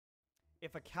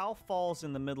If a cow falls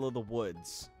in the middle of the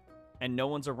woods and no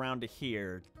one's around to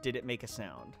hear, did it make a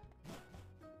sound?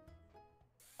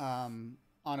 On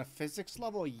a physics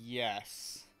level,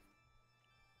 yes.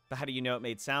 But how do you know it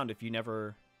made sound if you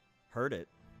never heard it?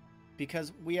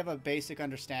 Because we have a basic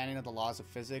understanding of the laws of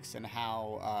physics and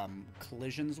how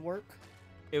collisions work.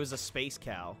 It was a space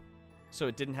cow, so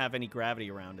it didn't have any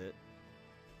gravity around it.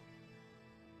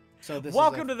 So this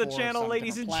Welcome is to the channel,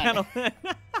 ladies and gentlemen.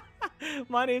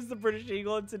 My name is the British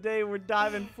Eagle, and today we're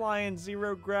diving, flying,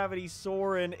 zero gravity,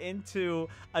 soaring into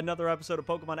another episode of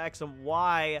Pokemon X and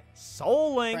Y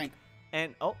Soul Link. Frank.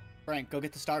 And Frank, go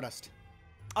get the Stardust.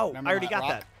 Oh, Remember I already that got rock?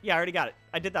 that. Yeah, I already got it.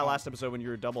 I did that last episode when you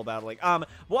were double battling.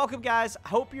 Welcome, guys.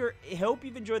 Hope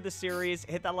you've enjoyed this series.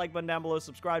 Hit that like button down below.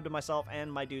 Subscribe to myself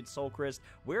and my dude Soulkrist.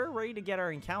 We're ready to get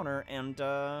our encounter, and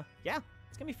yeah,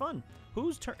 it's gonna be fun.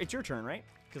 Whose turn? It's your turn, right?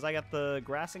 Because I got the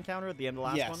grass encounter at the end of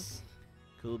the last one.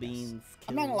 Cool beans. Yes.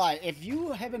 I'm not gonna lie. If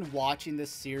you have been watching this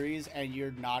series and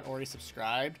you're not already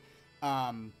subscribed,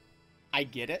 I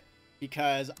get it,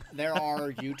 because there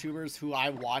are YouTubers who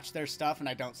I watch their stuff and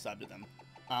I don't sub to them.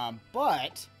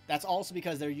 But that's also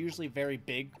because they're usually very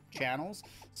big channels.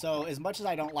 So as much as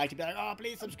I don't like to be like, oh,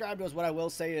 please subscribe to us, what I will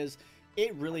say is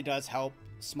it really does help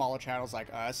smaller channels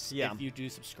like us if you do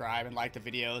subscribe and like the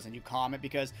videos and you comment,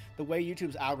 because the way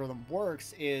YouTube's algorithm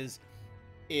works is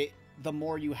the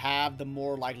more you have, the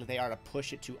more likely they are to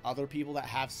push it to other people that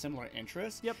have similar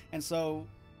interests. Yep. And so,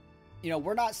 you know,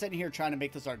 we're not sitting here trying to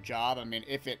make this our job. I mean,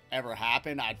 if it ever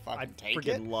happened, I'd take it.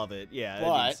 Freaking love it. Yeah,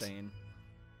 but, it'd be insane.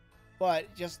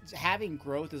 But just having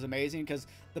growth is amazing, because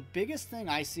the biggest thing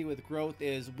I see with growth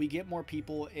is we get more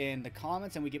people in the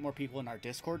comments and we get more people in our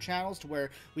Discord channels, to where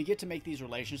we get to make these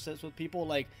relationships with people.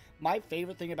 Like, my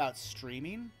favorite thing about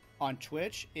streaming on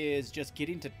Twitch is just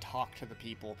getting to talk to the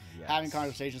people, having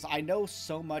conversations. I know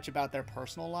so much about their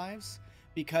personal lives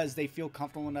because they feel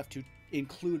comfortable enough to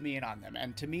include me in on them.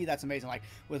 And to me, that's amazing. Like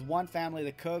with one family,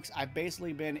 the Cooks, I've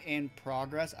basically been in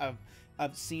progress of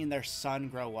seeing their son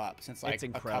grow up since like a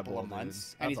couple of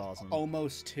months. That's awesome.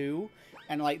 Almost 2.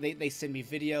 And like they send me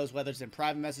videos, whether it's in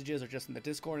private messages or just in the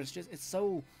Discord.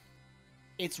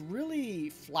 It's really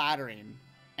flattering.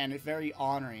 And it's very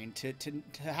honoring to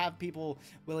have people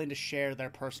willing to share their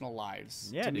personal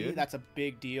lives. Yeah, to me, that's a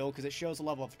big deal, because it shows a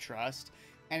level of trust.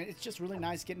 And it's just really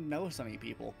nice getting to know so many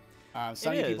people.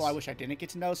 Some of you people I wish I didn't get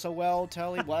to know so well.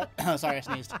 Telly, what? Sorry, I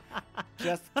sneezed.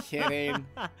 Just kidding.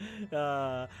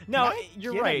 No,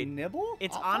 you're right. A nibble?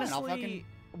 It's honestly...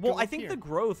 Well, I think the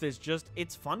growth is just,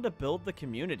 it's fun to build the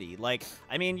community. Like,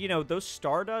 I mean, you know, those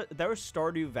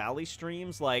Stardew Valley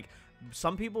streams, like,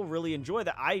 some people really enjoy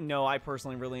that. I know I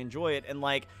personally really enjoy it. And,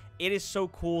 like, it is so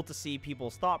cool to see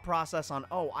people's thought process on,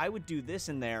 oh, I would do this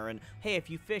in there. And, hey, if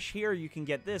you fish here, you can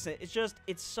get this.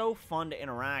 It's so fun to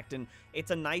interact. And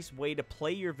it's a nice way to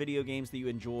play your video games that you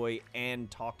enjoy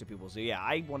and talk to people. So, yeah,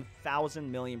 I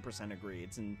 1,000,000,000% agree.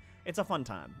 It's a fun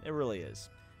time. It really is.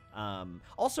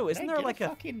 Also, isn't there like a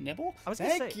fucking nibble? I was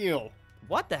gonna say, Thank you.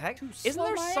 What the heck? Isn't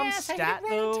there some stat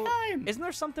though? Isn't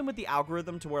there something with the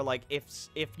algorithm to where like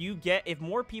if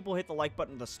more people hit the like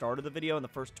button at the start of the video in the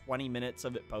first 20 minutes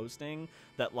of it posting,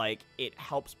 that like it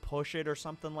helps push it or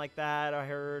something like that? I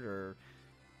heard, or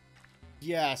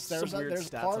yes, there's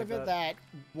part of it that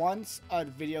once a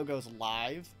video goes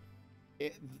live,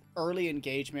 early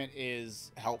engagement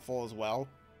is helpful as well.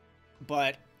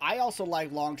 But I also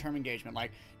like long-term engagement.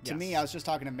 Like, to me, I was just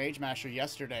talking to Mage Master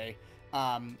yesterday,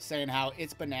 saying how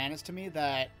it's bananas to me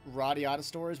that Radiata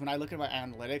stories, when I look at my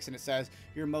analytics and it says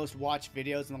your most watched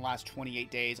videos in the last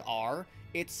 28 days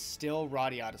it's still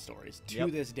Radiata stories to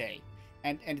this day.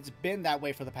 And it's been that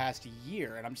way for the past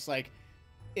year. And I'm just like,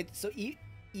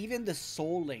 even the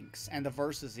Soul Links and the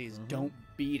Versuses don't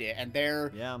beat it. And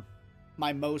they're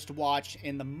my most watched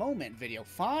in the moment video.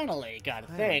 Finally got a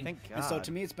thing. Thank God. And so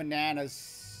to me, it's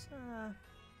bananas.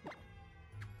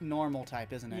 Normal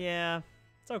type, isn't it? Yeah,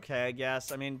 it's okay, I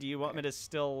guess. I mean, do you want me to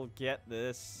still get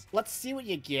this? Let's see what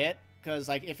you get, because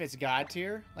like if it's God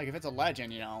tier, like if it's a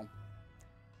legend, you know.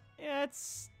 Yeah,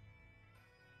 it's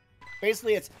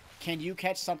basically can you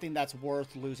catch something that's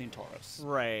worth losing Tauros?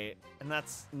 Right, and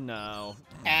that's no.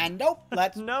 And nope.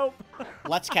 Nope.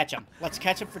 Let's catch him. Let's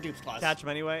catch him for Dupe's Claws. Catch him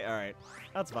anyway. All right,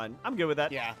 that's fine. I'm good with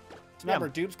that. Yeah. Remember,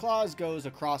 Dupe's Claws goes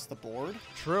across the board.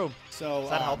 True. So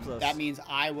that helps us. That means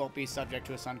I won't be subject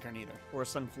to a Sunkern either. Or a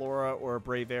Sunflora, or a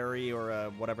Bravery, or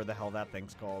a whatever the hell that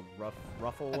thing's called.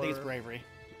 Ruffle? I think it's Bravery.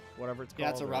 Whatever it's called.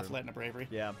 Yeah, it's a Rufflet and a Bravery.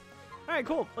 Yeah. All right,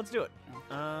 cool. Let's do it.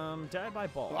 Did I buy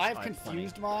balls? Well, I've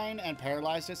confused mine and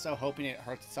paralyzed it, so hoping it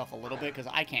hurts itself a little bit,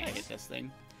 because I can't hit this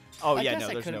thing. Oh, I yeah, guess no,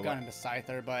 I there's could no have way. gone into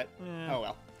Scyther, but oh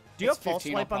well. Do you have False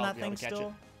 15, Swipe I'll on that probably be thing able to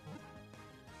still?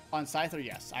 On Scyther,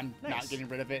 yes. I'm Nice. not getting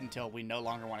rid of it until we no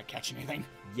longer want to catch anything.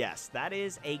 Yes, that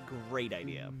is a great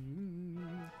idea.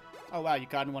 Oh, wow, you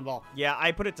caught in one ball. Yeah,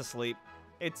 I put it to sleep.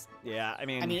 It's, yeah, I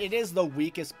mean, it is the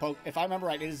weakest if I remember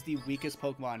right, it is the weakest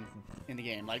Pokemon in the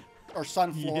game. Like, or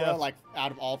Sunflora, like,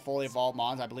 out of all fully evolved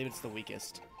Mons, I believe it's the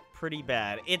weakest. pretty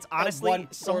bad. It's honestly,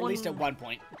 or at least at one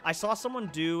point. I saw someone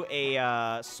do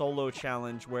a solo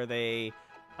challenge where they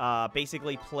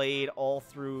basically played all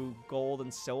through gold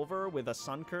and silver with a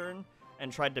Sunkern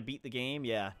and tried to beat the game.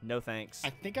 Yeah, no thanks. I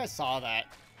think I saw that.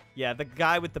 Yeah, the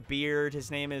guy with the beard,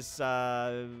 his name is,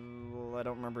 I don't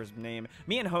remember his name.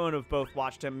 Me and Hone have both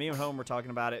watched him. Me and Hone were talking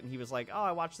about it, and he was like, oh,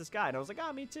 I watched this guy. And I was like,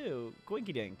 oh, me too.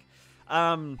 Gwinky Dink.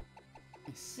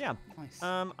 Nice. Yeah. Nice.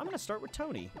 I'm going to start with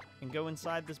Tony and go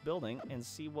inside this building and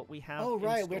see what we have Oh,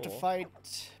 right. in We have to store. fight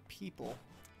people.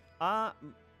 I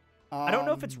don't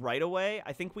know if it's right away.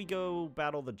 I think we go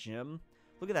battle the gym.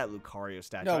 Look at that Lucario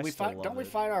statue. No, I we still fight. love Don't we it.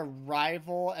 fight our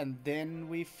rival and then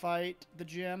we fight the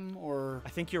gym? Or I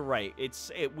think you're right.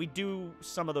 We do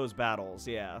some of those battles,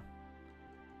 yeah.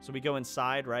 So we go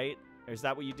inside, right? Or is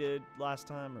that what you did last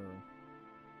time, or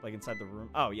like inside the room?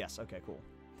 Oh yes. Okay, cool.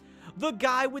 The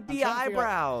guy with the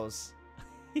eyebrows.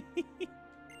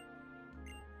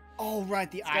 Oh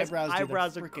right, the eyebrows.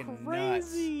 Eyebrows are are freaking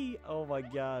crazy. nuts. Oh my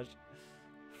gosh.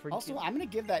 Also, I'm gonna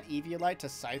give that Eviolite to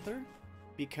Scyther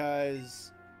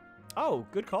because Oh,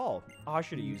 good call. Oh, I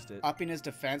should have used it. upping his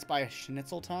defense by a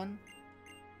schnitzel ton.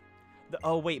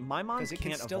 Oh wait, my mom Because it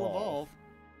can't can still evolve.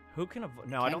 Who can evolve?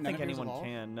 No, I don't None think of yours anyone evolve?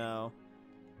 can. No.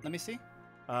 Let me see.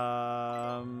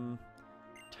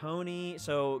 Tony.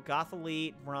 So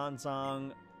Gothelite,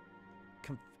 Bronzong,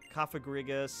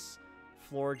 Cofagrigus,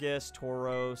 Florges,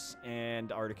 Tauros, and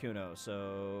Articuno.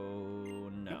 So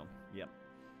no. Yep.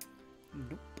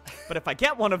 Nope. But if I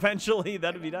get one eventually,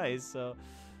 that'd be nice. So,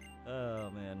 oh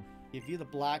man. Give you the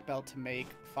black belt to make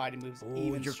fighting moves Oh,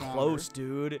 even you're stronger. close,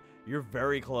 dude. You're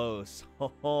very close.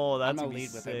 Oh, that's gonna gonna be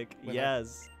lead with it, sick. with it.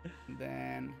 Yes.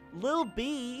 Then Lil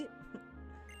B.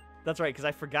 That's right, because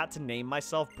I forgot to name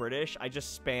myself British. I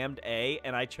just spammed A,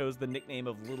 and I chose the nickname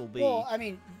of Little B. well, I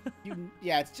mean,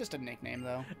 yeah, it's just a nickname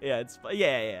though. Yeah,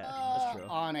 yeah. That's true.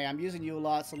 On A, I'm using you a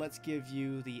lot, so let's give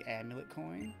you the amulet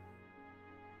coin.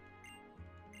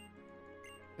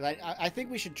 'Cause I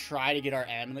think we should try to get our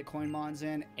amulet coin mons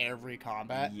in every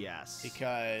combat. Yes.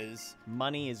 Because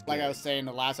Money is good. like I was saying in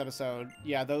the last episode,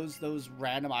 yeah, those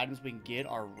random items we can get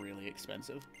are really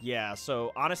expensive. Yeah,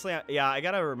 so honestly, I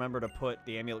gotta remember to put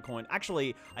the amulet coin.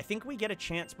 Actually, I think we get a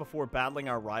chance before battling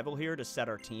our rival here to set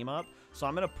our team up. So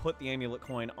I'm gonna put the amulet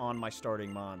coin on my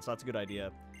starting mon. So that's a good idea.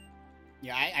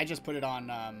 Yeah, I just put it on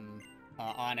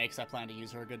A because I plan to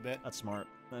use her a good bit. That's smart.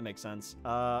 That makes sense.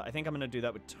 I think I'm gonna do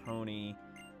that with Tony.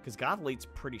 Because Gothelete's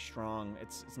pretty strong.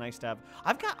 It's nice to have.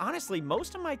 I've got, honestly,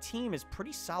 most of my team is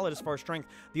pretty solid as far as strength.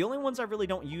 The only ones I really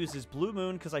don't use is Blue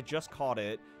Moon, because I just caught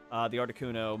it, the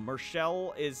Articuno.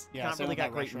 Mershell is not really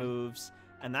got great moves.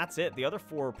 And that's it. The other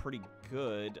four are pretty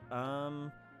good. Who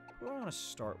do I want to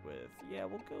start with? Yeah,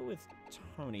 we'll go with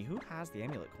Tony. Who has the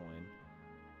amulet coin?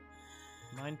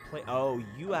 Mind plate. Oh,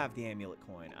 you have the amulet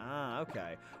coin. Ah,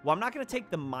 okay. Well, I'm not going to take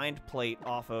the mind plate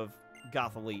off of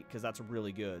Gotheleite because that's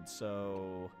really good.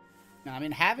 So no, I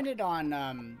mean having it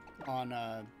on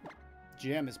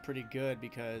Gym is pretty good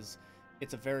because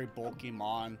it's a very bulky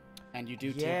mon and you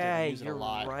do tend to use it a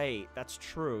lot. Yeah, you're right. That's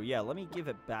true. Yeah, let me give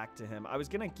it back to him. I was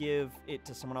gonna give it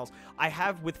to someone else. I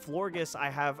have with Florges, I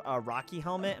have a Rocky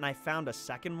helmet and I found a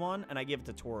second one and I give it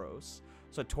to Tauros.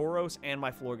 So Tauros and my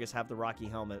Florges have the Rocky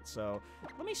helmet. So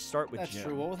let me start with That's Jim.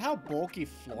 true. Well, with how bulky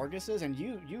Florges is, and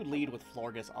you lead with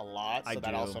Florges a lot, so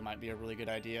that also might be a really good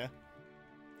idea.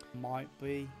 Might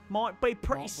be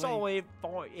pretty solid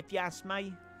if you ask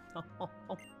me.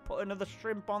 Put another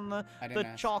shrimp on the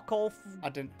charcoal. I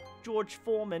didn't. George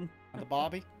Foreman. On the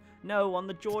Bobby? No, on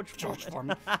the George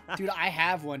Foreman. Dude, I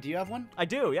have one. Do you have one? I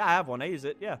do. Yeah, I have one. I use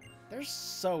it. Yeah. They're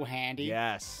so handy.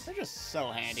 Yes. They're just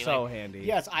so handy. So handy.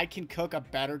 Yes, I can cook a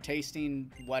better tasting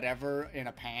whatever in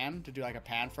a pan to do like a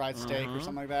pan fried steak or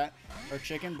something like that, or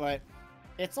chicken, but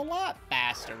it's a lot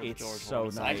faster with George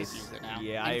Foreman. So I just use it now.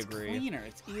 Yeah, and I it's agree. Cleaner.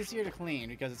 It's easier to clean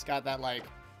because it's got that like,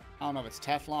 I don't know if it's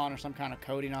Teflon or some kind of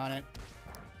coating on it.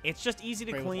 It's just easy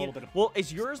to clean. Well,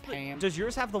 is yours? Does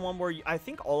yours have the one where I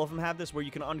think all of them have this, where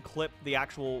you can unclip the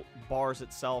actual bars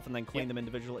itself and then clean them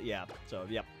individually? Yeah. So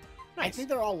yep. Nice. I think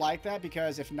they're all like that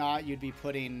because if not, you'd be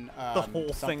putting the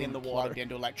whole thing in the water plugged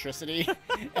into electricity,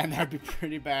 and that'd be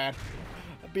pretty bad.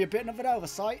 It'd be a bit of an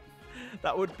oversight.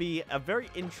 That would be a very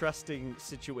interesting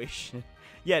situation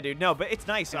Yeah, dude. No, but it's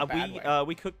nice.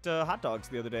 We cooked hot dogs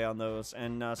the other day on those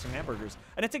and some hamburgers,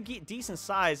 and it's a decent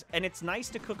size. And it's nice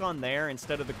to cook on there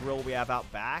instead of the grill we have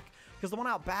out back. Because the one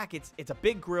out back, it's a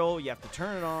big grill. You have to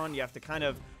turn it on. You have to kind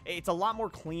of... It's a lot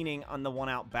more cleaning on the one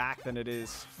out back than it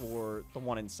is for the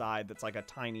one inside that's like a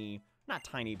tiny... Not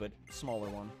tiny, but smaller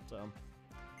one. So,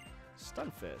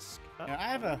 Stunfisk. Yeah,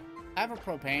 I have a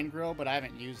propane grill, but I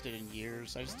haven't used it in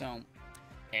years. I just don't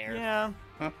care. Yeah.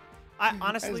 I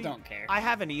honestly I just don't care. I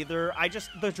haven't either.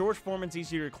 The George Foreman's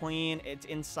easier to clean. It's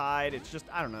inside. It's just,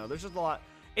 I don't know. There's just a lot.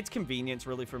 It's convenience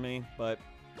really for me, but...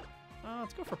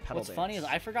 let's go for pedal What's dance. funny is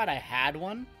I forgot I had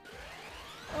one.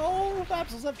 Oh,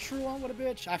 Babs, is that true? What a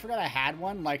bitch. I forgot I had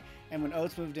one. Like, and when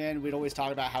Oates moved in, we'd always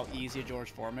talk about how easy a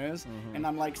George Foreman is. And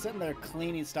I'm like sitting there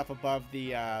cleaning stuff above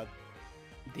the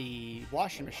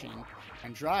washing machine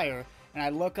and dryer. And I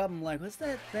look up and I'm like, what's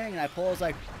that thing? And I pull, I was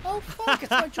like, oh, fuck,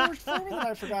 it's my George Foreman that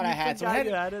I forgot I had. So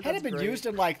it hadn't been used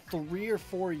in like 3 or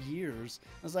 4 years.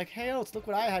 I was like, hey, Oates, look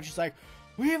what I have. She's like,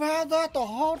 we've had that the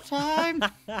whole time.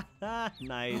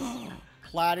 Nice.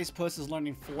 Platypus Puss is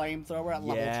learning flamethrower at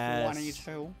level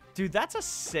 22. Dude, that's a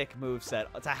sick moveset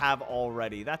to have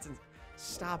already.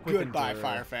 Stop with Goodbye, Endure.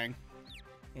 Firefang.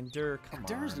 Endure, come on.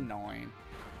 Endure's annoying.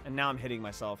 And now I'm hitting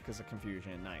myself because of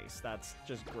confusion. Nice. That's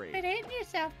just great. Quit hitting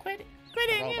yourself. Quit hitting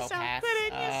hitting yourself. Robo-pass. Quit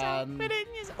hitting yourself. Quit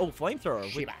hitting yourself. Oh, flamethrower.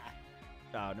 Shiba.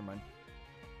 Never mind.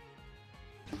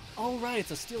 Oh, right.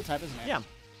 It's a steel type, isn't it? Yeah.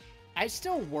 I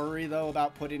still worry though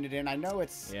about putting it in. I know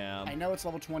it's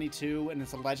level 22 and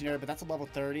it's a legendary, but that's a level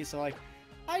 30. So like,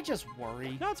 I just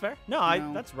worry. No, that's fair.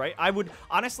 No, that's right. I would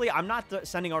honestly, I'm not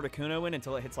sending Articuno in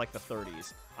until it hits like the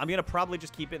 30s. I'm gonna probably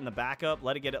just keep it in the backup,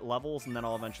 let it get at levels, and then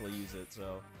I'll eventually use it.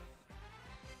 So.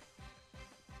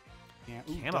 Yeah.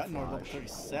 Ooh, Dutton level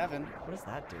 37. What does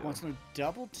that do? Wants no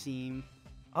double team.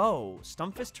 Oh,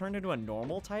 Stumpfist turned into a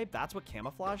normal type. That's what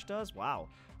camouflage does. Wow,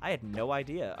 I had no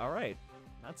idea. All right.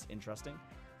 That's interesting.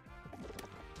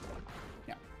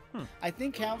 Yeah. I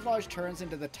think camouflage turns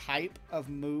into the type of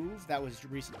move that was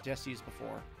just used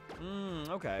before.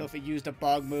 Okay. So if it used a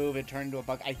bug move, it turned into a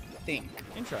bug, I think.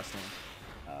 Interesting.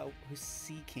 Who's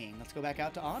Sea King? Let's go back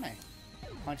out to Ane.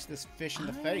 Punch this fish in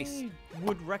the face. I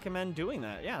would recommend doing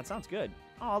that. Yeah, it sounds good.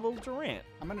 Oh, a little Durant.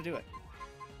 I'm going to do it.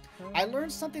 I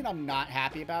learned something I'm not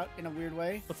happy about in a weird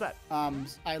way. What's that?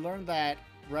 I learned that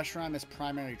Reshiram is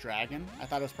primary dragon. I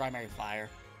thought it was primary fire.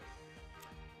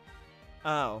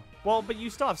 Oh. Well, but you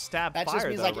still have stab that fire, just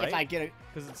means though, like right? if I get a...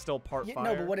 Because it's still part fire.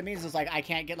 No, but what it means is like I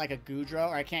can't get like a Goodra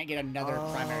or I can't get another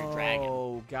primary dragon.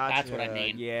 Oh, gotcha. That's what I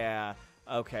mean. Yeah.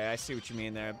 Okay, I see what you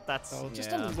mean there. That's so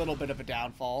just a little bit of a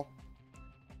downfall.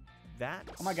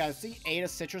 That's... Oh my god, see, ate a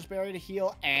citrus berry to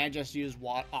heal and just use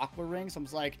aqua ring. So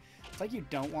it's like you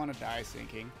don't want to die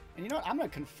sinking. And you know what? I'm going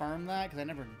to confirm that because I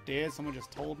never did. Someone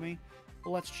just told me.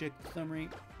 Well, let's check summary.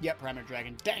 Yep, primary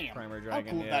dragon. Damn. Primary dragon,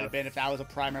 how cool would that have been if that was a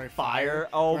primary fire?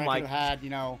 Oh my... I could have had, you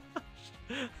know...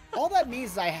 All that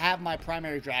means is I have my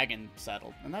primary dragon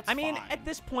settled, and that's fine. fine. At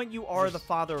this point, you are the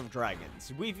father of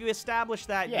dragons. We've established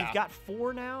that. Yeah. You've got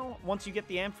 4 now, once you get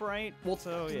the Ampharite. Well,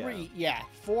 so, 3, yeah.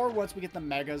 4 once we get the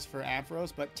Megas for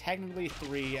Ampharos, but technically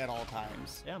 3 at all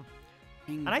times. Yeah.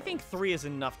 And I think 3 is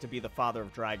enough to be the father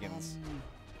of dragons.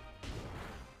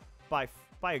 By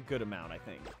a good amount, I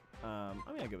think. I'm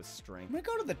going to go with strength. I'm going to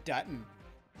go to the Dutton.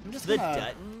 I'm just the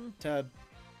gonna, Dutton?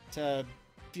 To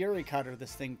Fury Cutter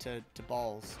this thing to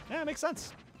balls. Yeah, it makes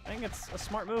sense. I think it's a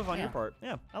smart move on your part.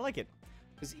 Yeah, I like it.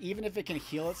 Because even if it can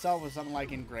heal itself with something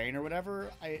like Ingrain or whatever,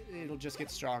 it'll just get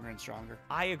stronger and stronger.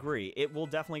 I agree. It will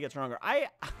definitely get stronger. I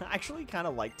actually kind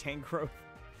of like tank growth.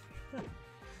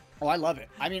 Oh, I love it.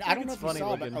 I mean, I don't know if you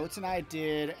saw, but Oates and I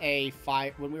did a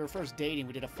when we were first dating,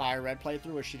 we did a Fire Red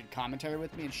playthrough where she did commentary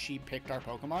with me and she picked our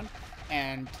Pokemon,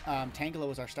 and Tangela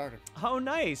was our starter. Oh,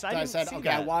 nice! So I said, okay,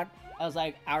 I was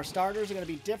like, our starters are going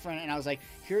to be different, and I was like,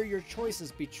 here are your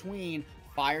choices between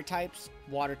fire types,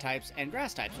 water types, and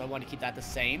grass types. So I wanted to keep that the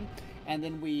same, and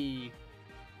then we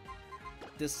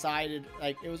decided,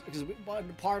 like, it was because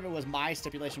part of it was my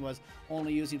stipulation was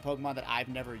only using Pokemon that I've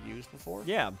never used before.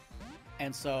 Yeah.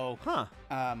 And so,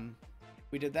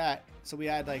 we did that. So we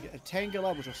had like a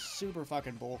Tangela, which was super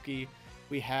fucking bulky.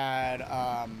 We had,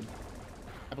 I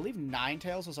believe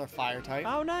Ninetales was our fire type.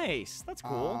 Oh, nice. That's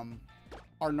cool.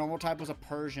 Our normal type was a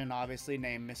Persian, obviously,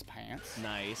 named Miss Pants.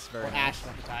 Nice. Very nice. Ashley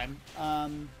at the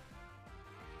time.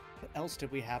 What else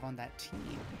did we have on that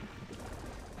team?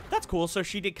 That's cool. So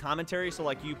she did commentary. So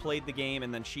like you played the game,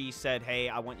 and then she said, "Hey,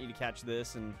 I want you to catch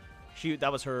this," and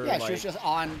that was her. Yeah, she was just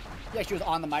on. Yeah, she was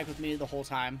on the mic with me the whole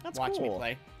time, watching me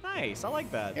play. Nice. I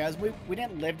like that. Yeah, as we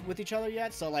didn't live with each other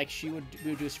yet, so like we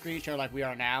would do a screen share like we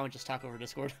are now and just talk over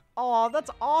Discord. Oh, that's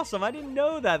awesome. I didn't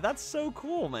know that. That's so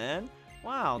cool, man.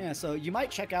 Wow. Yeah, so you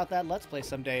might check out that Let's Play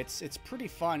someday. It's pretty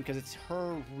fun because it's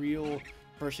her real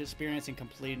first experience in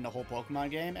completing the whole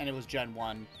Pokemon game, and it was Gen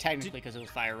 1, technically because it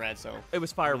was Fire Red, so... It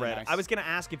was Fire really Red. nice. I was going to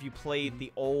ask if you played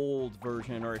the old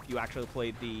version or if you actually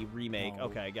played the remake. No.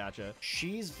 Okay, gotcha.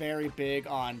 She's very big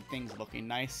on things looking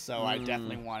nice, so I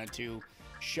definitely wanted to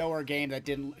show her a game that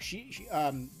didn't...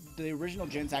 The original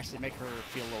gens actually make her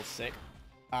feel a little sick,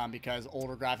 because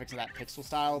older graphics and that pixel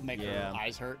style make her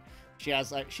eyes hurt. She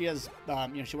has she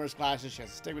wears glasses. She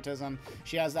has astigmatism.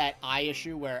 She has that eye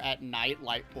issue where at night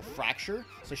light will fracture.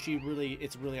 So it's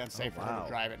really unsafe for her to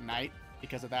drive at night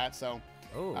because of that. So,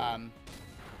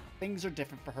 things are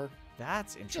different for her.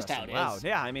 That's interesting. Just how it wow. is.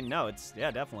 Yeah, I mean, no, it's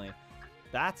definitely.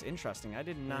 That's interesting. I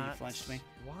did not. You flinched me.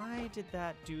 Why did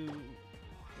that do?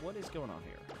 What is going on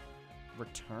here?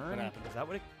 Return? What happened? Is that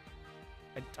what it?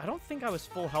 I don't think I was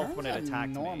full health when it attacked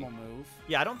me. Normal move.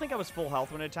 Yeah, I don't think I was full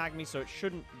health when it attacked me, so it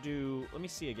shouldn't do... Let me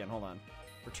see again. Hold on.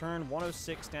 Return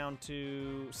 106 down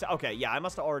to... Okay, yeah, I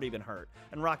must have already been hurt.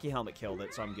 And Rocky Helmet killed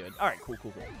it, so I'm good. All right, cool.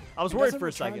 I was worried for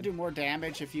a second. Doesn't Return do more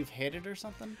damage if you've hit it or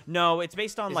something? No, it's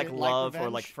based on, Is like, it like love or,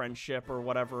 revenge? like, friendship or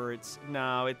whatever.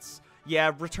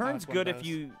 Yeah, Return's good if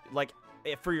you, like,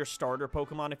 for your starter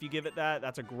Pokemon, if you give it that.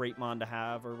 That's a great mon to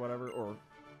have or whatever, or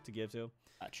to give to.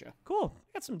 Gotcha. Cool.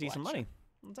 I got some decent money.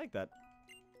 I'll take that.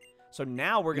 So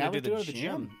now we're going to do the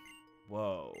gym.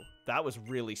 Whoa. That was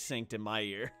really synced in my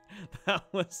ear. That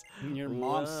was... Your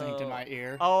mom synced in my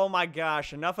ear. Oh my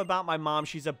gosh. Enough about my mom.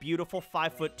 She's a beautiful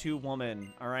 5'2"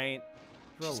 woman. All right?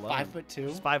 She's 5'2"?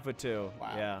 She's 5'2".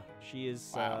 Wow. Yeah. She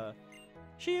is... Wow.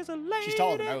 She is a lady. She's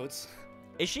taller than Oats.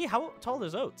 Is she? How tall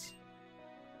is Oats?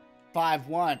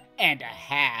 5'1" and a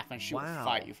half, and she'll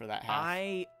fight you for that half.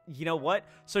 You know what?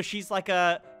 So she's like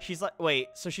a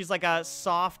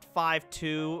soft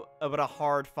 5'2", but a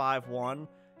hard 5'1".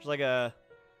 She's like a...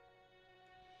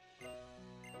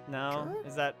 No? Sure.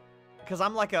 Is that... Because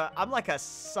I'm like a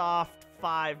soft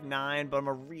 5'9", but I'm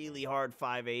a really hard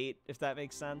 5'8", if that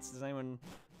makes sense. Does anyone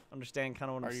understand kind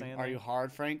of what I'm saying? Are you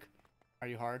hard, Frank? Are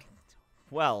you hard?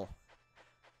 Well,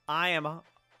 I am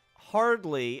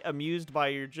hardly amused by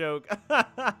your joke.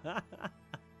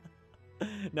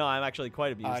 No, I'm actually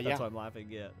quite amused. That's why I'm laughing.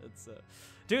 Yeah, it's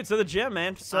dude. So the gym,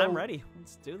 man. So I'm ready.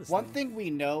 Let's do this. One thing we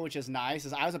know, which is nice,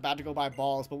 is I was about to go buy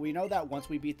balls, but we know that once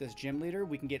we beat this gym leader,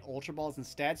 we can get ultra balls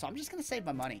instead. So I'm just gonna save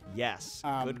my money. Yes.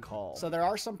 Good call. So there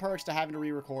are some perks to having to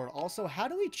re-record. Also, how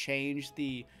do we change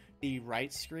the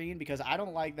right screen? Because I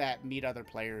don't like that meet other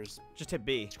players. Just hit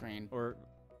B screen. Or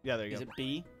yeah, there you go. Is it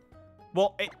B?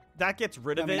 Well, that gets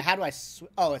rid of it. How do I?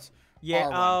 Oh, it's yeah.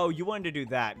 R1. Oh, you wanted to do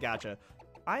that. Gotcha.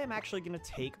 I am actually gonna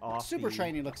take off. Super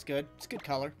training looks good. It's good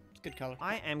color. It's good color.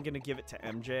 I am gonna give it to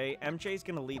MJ. MJ's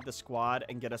gonna lead the squad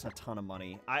and get us a ton of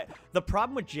money. The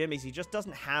problem with Jim is he just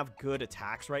doesn't have good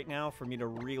attacks right now for me to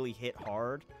really hit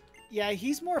hard. Yeah,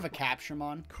 he's more of a capture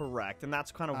mon. Correct, and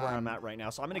that's kind of where I'm at right now.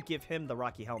 So I'm gonna give him the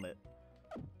Rocky Helmet.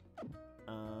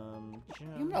 I'm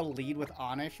gonna lead with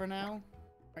Ane for now.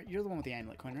 You're the one with the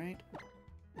amulet coin, right?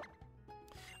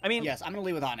 I mean, yes, I'm gonna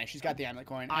lead with Ane. She's got the amulet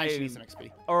coin. She needs some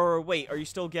XP. Or wait, are you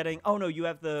still getting? Oh no, we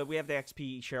have the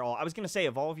XP share all. I was gonna say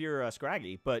evolve your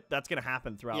Scraggy, but that's gonna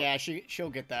happen throughout. Yeah, she'll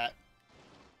get that.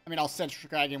 I mean, I'll send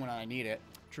Scraggy when I need it.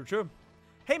 True.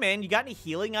 Hey man, you got any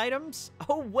healing items?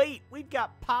 Oh wait, we've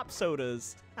got pop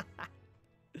sodas.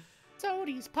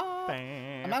 Sodies pop.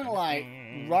 I'm not gonna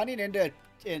lie, running into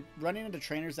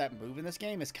trainers that move in this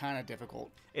game is kind of difficult.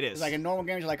 It is. It's like in normal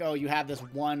games, you're like, oh, you have this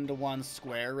 1-to-1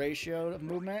 square ratio of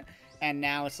movement, and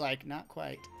now it's like not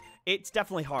quite. It's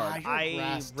definitely hard.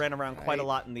 I ran around quite a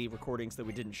lot in the recordings that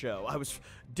we didn't show. I was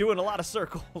doing a lot of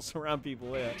circles around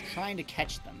people. Yeah. Trying to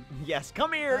catch them. Yes,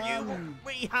 come here, you.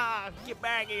 Weehaw, get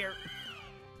back here,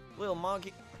 little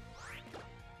monkey.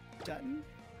 Dutton.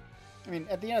 I mean,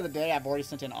 at the end of the day, I've already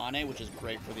sent in Ane, which is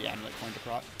great for the amulet coin to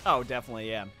proc. Oh, definitely,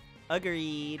 yeah.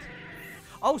 Agreed.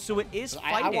 Oh, so it is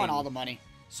fighting. I want all the money.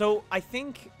 So I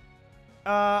think,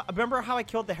 remember how I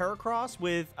killed the Heracross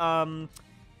with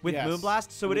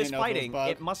Moonblast? So it is fighting.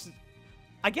 It must.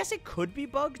 I guess it could be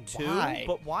bugged too. Why?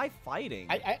 But why fighting?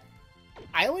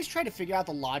 I always try to figure out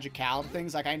the logicality of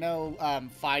things. Like I know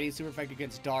fighting super effective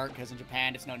against dark because in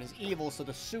Japan it's known as evil. So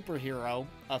the superhero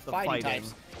of fighting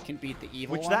types can beat the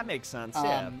evil one. That makes sense.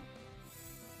 Yeah.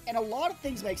 And a lot of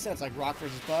things make sense, like rock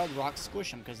versus bug. Rock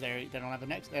squish them because they don't have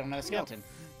a skeleton.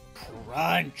 Yep.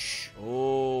 Crunch.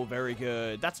 Oh, very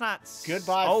good. That's not.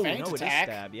 Goodbye. Oh feint no, attack.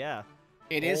 It is stab. Yeah.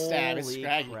 It is stab. It's Holy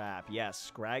Scraggy. crap! Yes,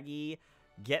 Scraggy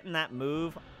getting that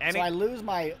move. And so I lose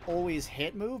my always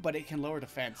hit move, but it can lower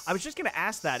defense. I was just going to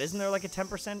ask that. Isn't there like a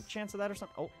 10% chance of that or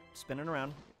something? Oh, spinning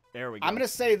around. There we go. I'm going to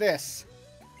say this.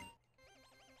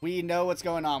 We know what's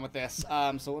going on with this.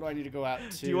 So what do I need to go out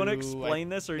to? Do you want to explain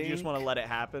this, or do you just want to let it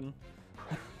happen?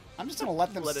 I'm just going to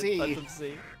let them see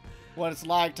what it's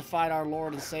like to fight our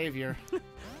Lord and Savior.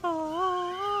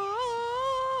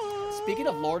 Speaking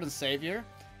of Lord and Savior,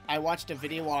 I watched a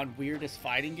video on weirdest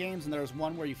fighting games, and there was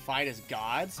one where you fight as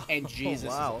gods, and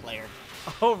Jesus is a player.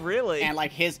 Oh, really? And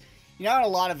like his... You know, in a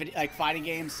lot of like fighting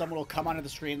games, someone will come onto the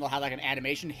screen, they'll have like an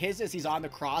animation. His is he's on the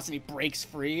cross and he breaks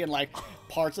free, and like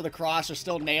parts of the cross are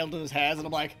still nailed to his head. And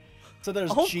I'm like, so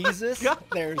there's Jesus,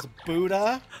 there's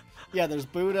Buddha, yeah, there's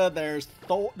Buddha, there's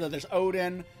there's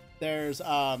Odin, there's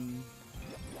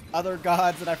other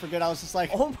gods that I forget. I was just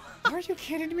like, are you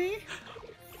kidding me?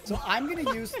 So I'm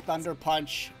gonna use Thunder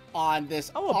Punch on this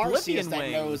Arceus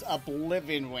that knows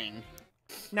Oblivion Wing.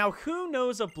 Now, who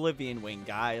knows Oblivion Wing,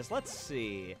 guys? Let's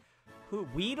see. Who?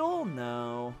 Weedle?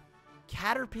 No.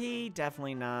 Caterpie?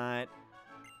 Definitely not.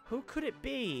 Who could it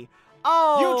be?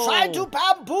 Oh! You tried to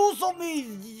bamboozle me,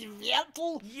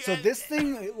 Yeltle! So this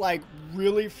thing, like,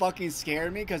 really fucking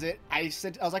scared me, because I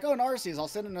was like, oh, an Arceus, I'll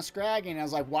send in a Scraggy, and I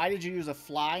was like, why did you use a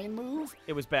flying move?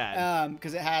 It was bad.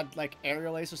 Because it had, like,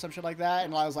 aerial ace or some shit like that,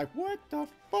 and I was like, what the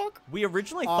fuck? We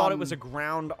originally thought it was a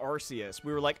ground Arceus.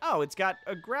 We were like, oh, it's got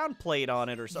a ground plate on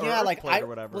it or something. Yeah, like, or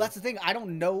whatever. Well, that's the thing. I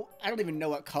don't even know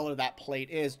what color that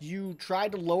plate is. You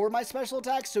tried to lower my special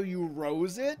attack, so you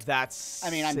rose it. That's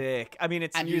sick. I'm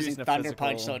using Thunder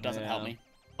Punch, so it doesn't help me.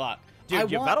 But dude,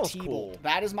 Yveltal's cool.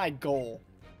 That is my goal.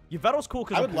 Yveltal's cool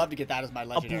because I would love to get that as my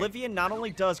legendary. Oblivion not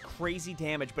only does crazy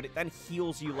damage, but it then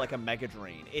heals you like a Mega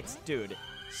Drain. It's, dude,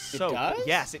 so it does?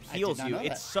 Yes, it heals you.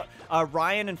 It's so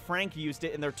Ryan and Frank used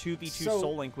it in their 2v2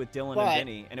 Soul Link with Dylan and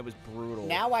Vinny, and it was brutal.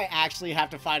 Now I actually have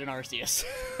to fight an Arceus.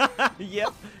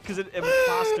 Yep, because it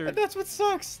fostered. And that's what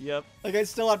sucks. Yep. Like I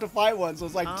still have to fight one, so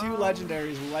it's like two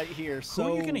legendaries right here. So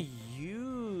who are you gonna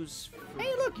use?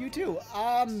 Hey, look, you too.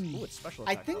 Ooh, it's special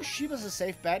attack. I think Shiba's a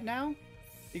safe bet now,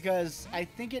 because I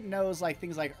think it knows like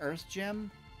things like Earth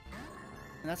Gem,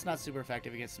 and that's not super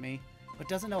effective against me. But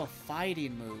doesn't know a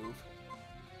fighting move.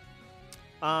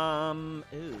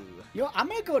 Ooh. Yo, I'm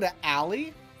gonna go to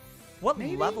Alley. What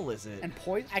level is it? And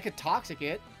I could Toxic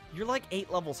it. You're like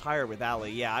 8 levels higher with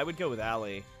Alley. Yeah, I would go with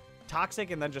Alley.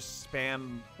 Toxic and then just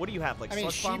spam. What do you have? Like,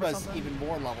 Shiba's even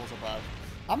more levels above.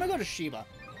 I'm gonna go to Shiba,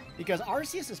 because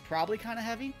Arceus is probably kind of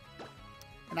heavy,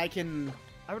 and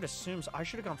I would assume so. I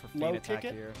should have gone for low Fate Attack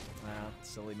kick it? here. Nah,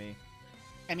 silly me.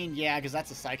 I mean, yeah, because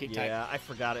that's a Psychic type. Yeah, I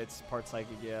forgot it's part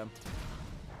Psychic, yeah.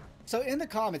 So in the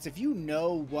comments, if you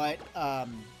know what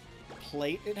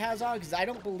plate it has on, because I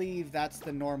don't believe that's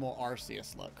the normal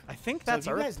Arceus look. I think that's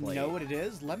so if you guys plate. know what it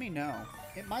is, let me know.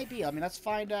 It might be. I mean, let's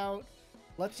find out.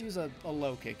 Let's use a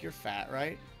low kick. You're fat,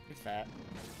 right? You're fat.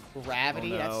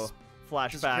 Gravity. Oh, no. That's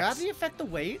Flashbacks. Does gravity affect the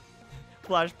weight?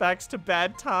 Flashbacks to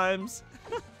bad times.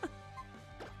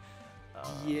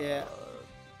 Yeah.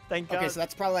 Thank God. Okay, so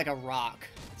that's probably like a rock.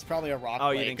 It's probably a rock you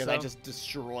plate, think because so? I just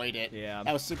destroyed it. Yeah.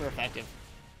 That was super effective.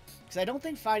 Because I don't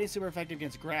think fighting is super effective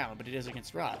against ground, but it is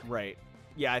against rock. Right.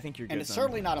 Yeah, I think you're good. And it's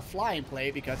certainly not a flying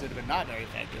plate, because it would have been not very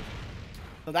effective.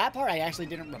 So that part I actually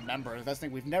didn't remember. That's the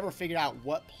thing. We've never figured out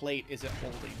what plate is it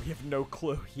holding. We have no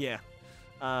clue. Yeah.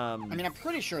 I mean, I'm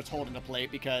pretty sure it's holding a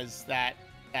plate, because that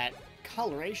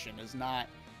coloration is not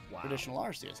traditional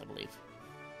Arceus, I believe.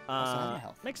 Also has my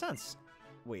health. Makes sense.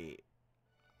 Wait.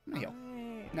 Heal.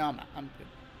 No, I'm not. I'm good.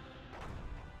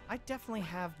 I definitely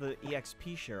have the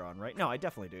EXP share on, right? No, I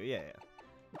definitely do. Yeah.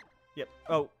 Yep.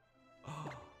 Oh.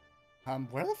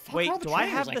 Where the fuck Wait, are all the do I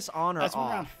trainers? have Like, this on or that's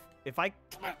off? around.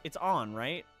 It's on,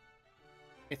 right?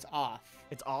 It's off.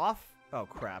 It's off? Oh,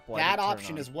 crap. Well, That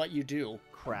option is what you do.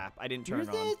 Crap. I didn't turn Use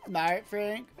it on. it, smart,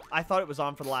 Frank. I thought it was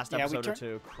on for the last Yeah, episode or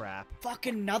two. Crap.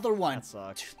 Fucking another one. That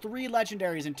sucks. 3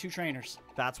 legendaries and 2 trainers.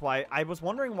 That's why I was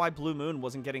wondering why Blue Moon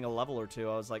wasn't getting a level or 2.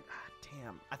 I was like,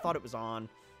 damn. I thought it was on.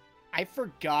 I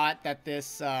forgot that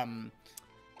this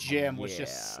gym was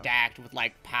just stacked with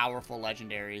like powerful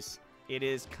legendaries. It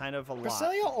is kind of a lot.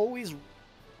 Cresselia always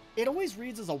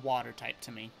reads as a water type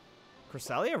to me.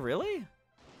 Cresselia, really?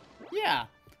 Yeah.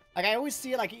 Like I always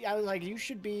see it like I was like you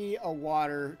should be a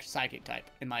water psychic type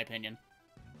in my opinion.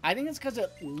 I think it's because it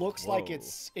looks like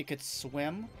it could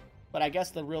swim, but I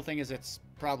guess the real thing is it's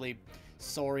probably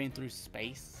soaring through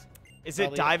space. Is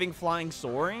it diving, flying,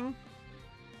 soaring?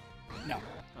 No.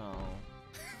 Oh.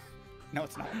 No,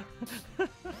 it's not.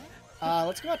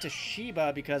 Let's go out to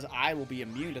Shiba because I will be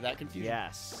immune to that confusion.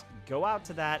 Yes. Go out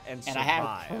to that and survive. I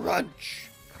have Crunch.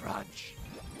 Crunch.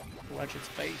 Crunch its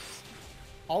face.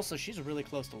 Also, she's really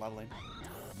close to leveling.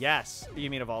 Yes.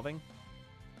 You mean evolving?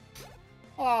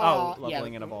 Oh,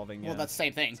 leveling and evolving. Yeah. Well, that's the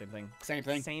same thing. Same thing. Same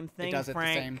thing. Same thing, It does it the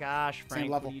Frank. same- Gosh, Frank,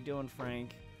 level. what are you doing,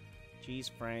 Frank? Jeez,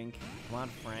 Frank. Come on,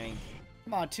 Frank.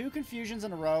 Come on, 2 confusions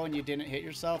in a row and you didn't hit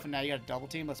yourself, and now you got a double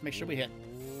team. Let's make sure we hit.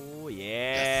 Oh,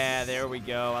 yeah. There we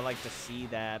go. I like to see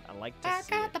that. I like to see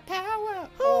got it. the power.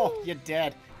 Oh, you're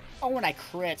dead. Oh, and I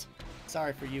crit.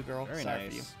 Sorry for you, girl. Very Sorry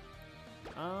nice. for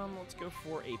you. Let's go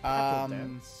for a petal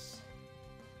dance.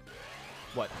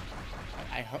 What?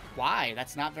 Why?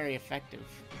 That's not very effective.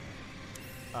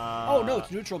 Oh Oh, no,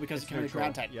 it's neutral because it's a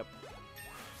ground type. Yep.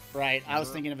 Right, I was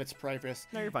thinking of its previous.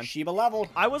 No, you're fine. Sheba leveled.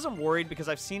 I wasn't worried because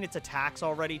I've seen its attacks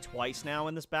already twice now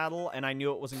in this battle, and I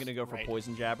knew it wasn't going to go for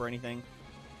poison jab or anything.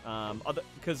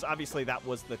 Because obviously that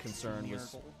was the concern.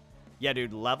 Yeah,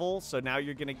 dude, level. So now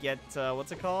you're going to get,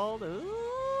 what's it called?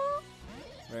 Ooh,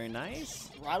 very nice.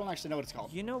 I don't actually know what it's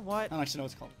called. You know what? I don't actually know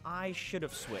what it's called. I should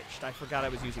have switched. I forgot I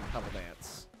was using Pebble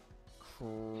Dance.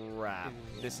 Crap.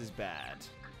 This is bad.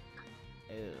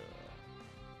 Ew.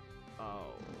 Oh.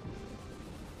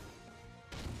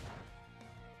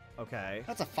 Okay.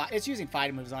 That's it's using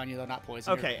fighting moves on you, though, not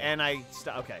poison. Okay, and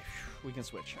okay, we can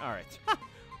switch. All right.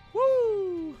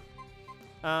 Woo!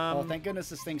 Well, thank goodness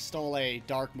this thing stole a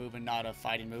dark move and not a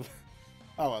fighting move.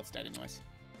 Oh, well, it's dead anyways.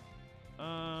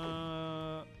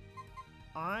 I'm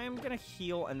gonna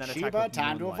heal and then attack Sheba, with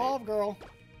time to Moonlight. evolve, girl.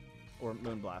 Or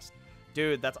Moonblast.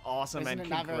 Dude, that's awesome, Isn't and it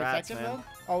not very congrats, effective, man.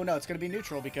 though? Oh, no, it's going to be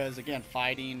neutral because, again,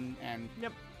 fighting and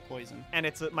Yep. poison. And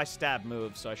it's my stab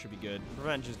move, so I should be good.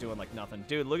 Revenge is doing like nothing.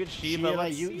 Dude, look at Sheba. Sheba,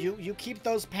 you keep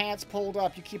those pants pulled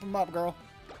up. You keep them up, girl.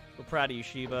 We're proud of you,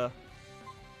 Sheba.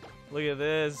 Look at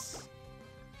this.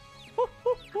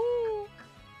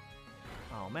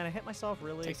 Oh, man, I hit myself,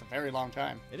 really? It takes a very long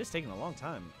time. It is taking a long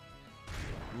time.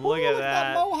 Look at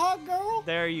that. Mohawk, girl.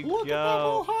 There you Look go. at that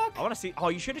Mohawk. I want to see. Oh,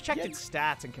 you should have checked its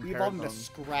stats and We compared evolved them. him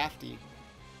to Scrafty.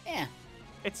 Yeah.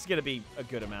 It's going to be a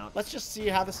good amount. Let's just see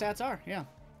how the stats are. Yeah.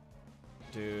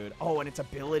 Dude. Oh, and its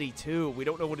ability, too. We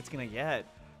don't know what it's going to get.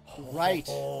 Right.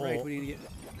 Oh. Right. What do you get?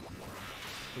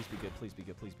 Please be good. Please be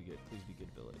good. Please be good. Please be good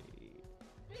ability.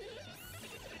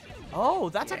 Oh,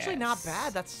 that's actually not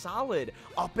bad. That's solid.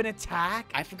 Up and attack.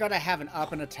 I forgot I have an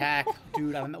up and attack.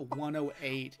 Dude, I'm at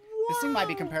 108. This thing might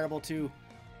be comparable to...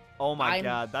 Oh my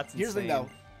god, that's insane. Here's the thing, though.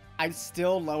 I'm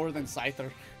still lower than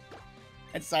Scyther.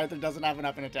 And Scyther doesn't have an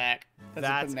up and attack.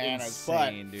 That's bananas,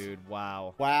 insane, dude.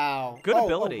 Wow. Wow. Good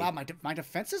ability. Oh, wow, my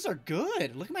defenses are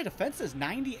good. Look at my defenses,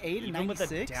 98 and 96. Even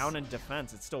with a down in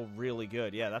defense, it's still really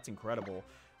good. Yeah, that's incredible.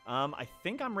 I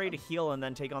think I'm ready to heal and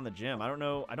then take on the gym. I don't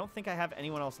know. I don't think I have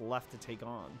anyone else left to take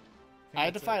on. I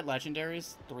had to fight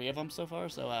legendaries, 3 of them so far,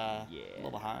 so yeah, a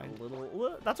little behind.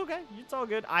 That's okay. It's all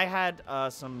good. I had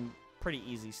some pretty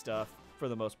easy stuff for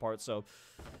the most part, so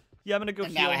yeah, I'm gonna go.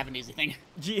 And now I have an easy thing.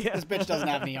 Yeah, this bitch doesn't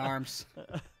have any arms.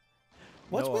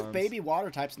 What's with arms. baby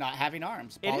water types not having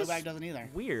arms? Poliwag doesn't either.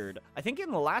 Weird. I think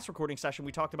in the last recording session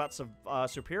we talked about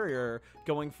Superior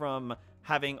going from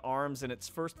having arms in its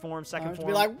first form, second form. To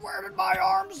be like, where did my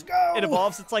arms go? It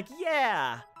evolves. It's like,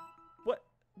 yeah. What?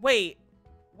 Wait.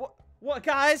 What,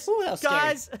 guys? Ooh, that was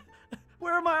guys,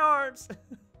 where are my arms?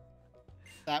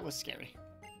 That was scary.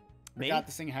 Me? Forgot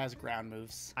this thing has ground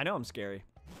moves. I know I'm scary.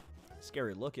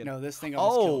 Scary looking. No, this thing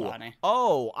almost killed Bonnie.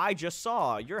 Oh, I just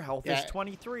saw. Your health is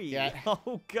 23. Yeah.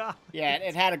 Oh, God. Yeah,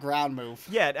 it had a ground move.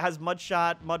 Yeah, it has Mud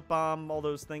Shot, Mud Bomb, all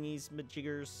those thingies,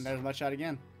 Mid-jiggers. And there's Mud Shot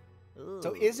again. Ugh.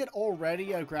 So is it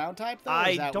already a ground type, though? Or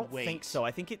is I that don't weight? think so.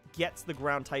 I think it gets the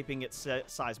ground typing at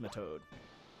Seismitoad.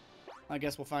 I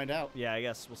guess we'll find out. Yeah, I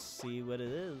guess we'll see what it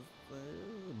is.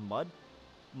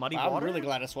 Muddy I'm water? really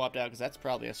glad I swapped out, because that's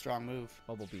probably a strong move.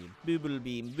 Bubble Beam. Booble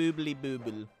Beam. Boobly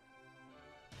booble.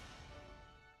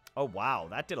 Oh, wow.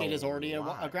 That did a lot. It is already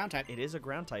a ground type. It is a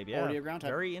ground type, yeah. Already a ground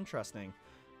type. Very interesting.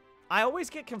 I always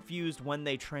get confused when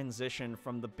they transition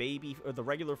from the baby or the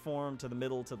regular form to the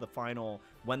middle to the final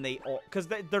when they all... Because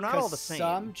they're not all the same.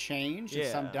 Some change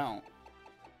and some don't.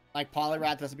 Like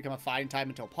Poliwrath doesn't become a fighting type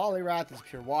until Poliwrath. It's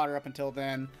pure water up until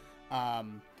then.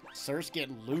 Surskit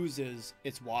loses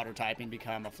its water type and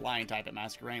become a flying type at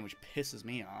Masquerain, which pisses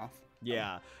me off.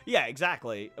 Yeah. Yeah,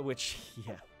 exactly. Which,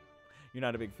 yeah. You're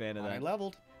not a big fan of that. I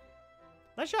leveled.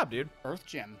 Nice job, dude. Earth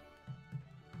Gem.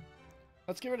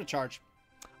 Let's get rid of Charge.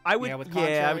 I would, I would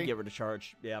get rid of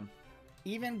Charge. Yeah.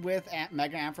 Even with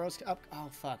Mega Ampharos up. Oh,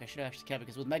 fuck. I should have actually kept it,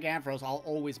 because with Mega Ampharos, I'll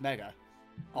always Mega.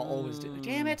 I'll always do it.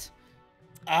 Damn it.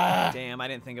 Damn, I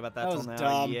didn't think about that till now.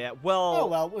 Dumb. Yeah, well... Oh,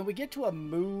 well, when we get to a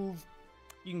move...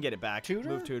 You can get it back. Tutor?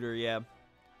 Move Tutor, yeah.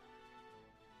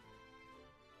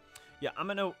 Yeah,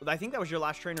 I think that was your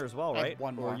last trainer as well, right? I have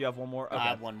one more. Or you have one more? Okay. I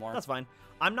have one more. That's fine.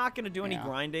 I'm not going to do any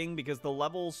grinding because the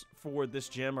levels for this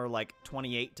gym are like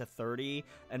 28 to 30,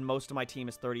 and most of my team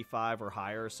is 35 or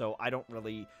higher, so I don't want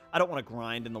to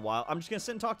grind in the wild. I'm just going to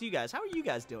sit and talk to you guys. How are you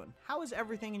guys doing? How is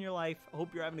everything in your life? I hope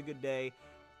you're having a good day.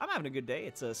 I'm having a good day.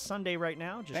 It's a Sunday right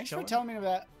now. Just Thanks chilling. for telling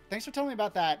me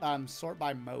about that sort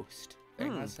by most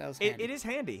thing. That was handy. It is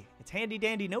handy. It's handy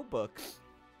dandy notebook.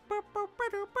 All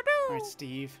right,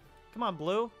 Steve. Come on,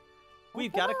 Blue.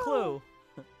 We've got a clue.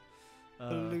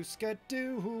 Blue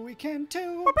do who we can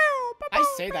too. I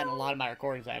say that in a lot of my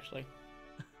recordings, actually.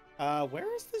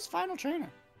 Where is this final trainer?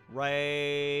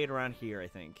 Right around here, I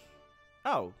think.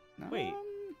 Oh, wait.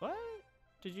 What?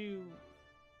 Did you...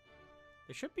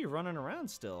 They should be running around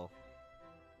still.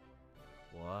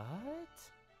 What?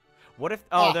 What if...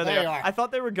 Oh, there they are. I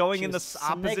thought they were going in the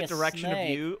opposite direction of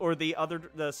you, or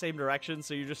the same direction,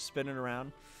 so you're just spinning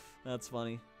around. That's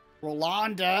funny.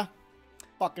 Rolanda.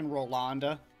 Fucking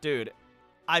Rolanda. Dude,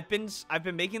 I've been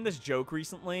making this joke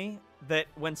recently that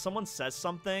when someone says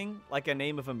something, like a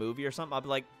name of a movie or something, I'll be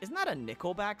like, isn't that a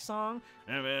Nickelback song?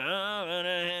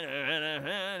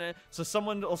 So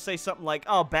someone will say something like,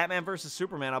 oh, Batman versus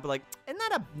Superman. I'll be like, isn't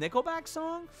that a Nickelback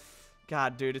song?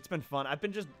 God, dude, it's been fun. I've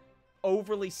been just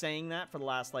overly saying that for the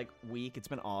last, like, week. It's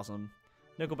been awesome.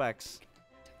 Nickelback's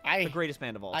the greatest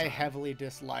band of all time. I heavily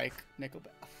dislike Nickelback.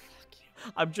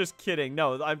 I'm just kidding.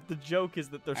 No, the joke is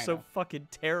that they're so fucking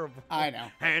terrible. I know.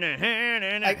 I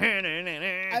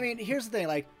mean, here's the thing.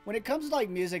 Like, when it comes to, like,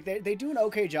 music, they do an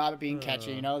okay job at being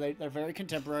catchy. You know, they're very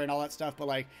contemporary and all that stuff. But,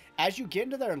 like, as you get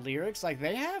into their lyrics, like,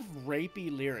 they have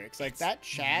rapey lyrics. Like, that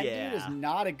Chad dude is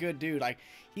not a good dude. Like,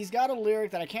 he's got a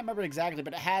lyric that I can't remember exactly,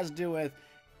 but it has to do with,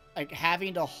 like,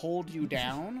 having to hold you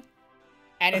down.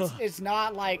 And it's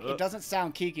not like, it doesn't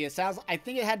sound kiki. It sounds, I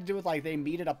think it had to do with, like, they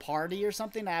meet at a party or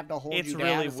something. I have to hold you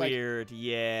down. It's really weird.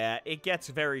 Yeah. It gets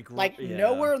very gross. Like,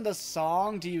 nowhere in the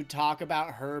song do you talk about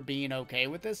her being okay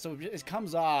with this. So it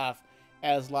comes off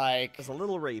as, like, as a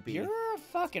little rapey. You're a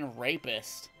fucking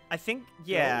rapist. I think,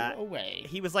 yeah. Go away.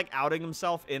 He was, like, outing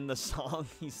himself in the song.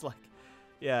 He's like,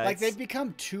 yeah. Like, they've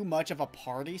become too much of a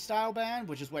party style band,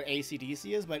 which is what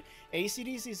AC/DC is. But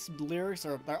AC/DC's lyrics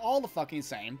they're all the fucking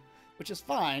same. Which is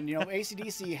fine. You know,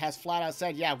 AC/DC has flat out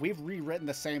said, yeah, we've rewritten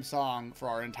the same song for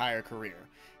our entire career.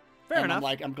 Fair enough.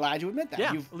 I'm glad you admit that.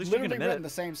 Yeah, You've literally written the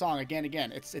same song again and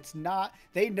again. It's not,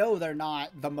 they know they're not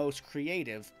the most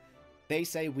creative. They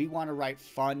say, we want to write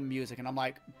fun music. And I'm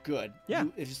like, good. Yeah.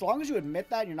 As long as you admit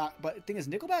that, you're not, but the thing is,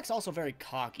 Nickelback's also very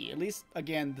cocky. At least,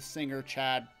 again, the singer,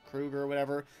 Chad Kroeger or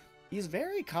whatever, he's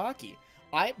very cocky.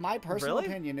 My personal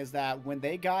opinion is that when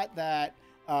they got that,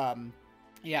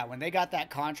 when they got that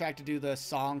contract to do the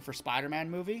song for Spider-Man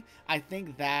movie, I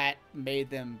think that made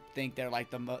them think they're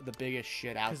like the biggest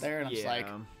shit out there. And I'm just like,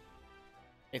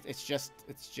 it's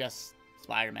just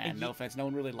Spider-Man. No offense, no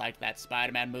one really liked that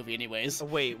Spider-Man movie, anyways.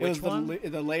 Wait, which one?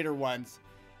 The later ones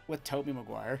with Tobey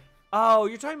Maguire. Oh,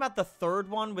 you're talking about the third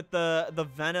one with the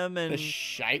Venom and the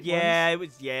shite ones?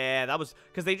 Ones? That was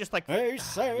because they just like they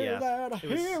say that a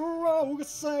hero will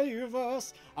save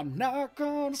us. I'm not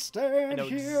gonna stand here. I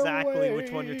know exactly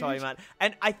which one you're talking about,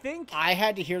 and I think I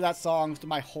had to hear that song through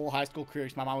my whole high school career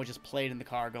because my mom would just play it in the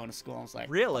car going to school. I was like,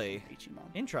 really? I hate you, Mom.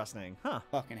 Interesting, huh?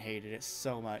 Fucking hated it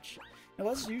so much. Now,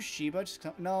 let's use Sheba.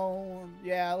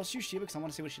 Let's use Sheba because I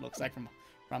want to see what she looks like from.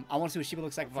 I want to see what Sheba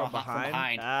looks like from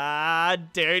behind. Ah,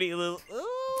 dirty little.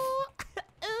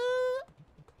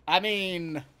 I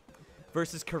mean,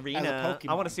 versus Korrina.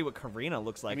 I want to see what Korrina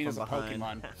looks like from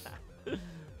behind. Pokemon.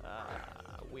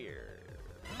 Weird.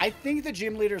 I think the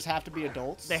gym leaders have to be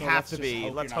adults. They have to be.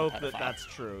 Let's hope that that's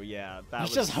true. Yeah,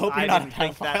 let's just hope you're not a pedophile. I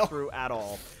didn't think that through at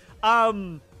all. I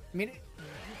mean,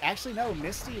 actually, no.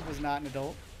 Misty was not an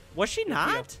adult. Was she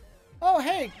not? Oh,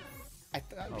 hey.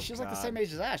 She was like the same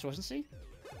age as Ash, wasn't she?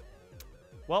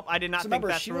 Well, I did not think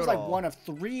that she was like one of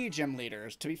 3 gym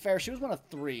leaders. To be fair, she was one of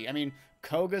 3. I mean,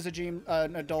 Koga's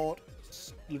an adult,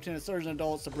 Lieutenant Surge's an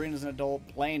adult, Sabrina's an adult,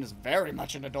 Blaine is very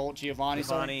much an adult, Giovanni.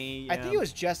 So I think it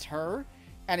was just her.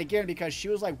 And again, because she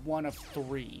was like one of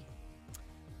 3.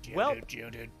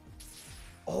 Geodude.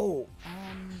 Oh,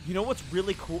 you know what's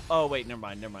really cool? Oh, wait, never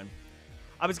mind.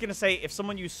 I was going to say, if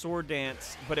someone used Sword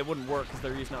Dance, but it wouldn't work because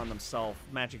they're using it on themselves,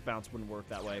 Magic Bounce wouldn't work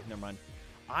that way. Never mind.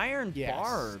 Iron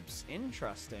Barbs.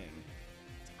 Interesting.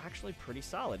 It's actually pretty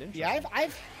solid. Interesting. Yeah,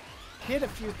 I've hit a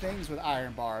few things with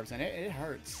Iron Barbs, and it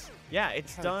hurts. Yeah,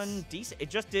 it's done decent. It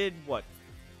just did, what,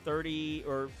 30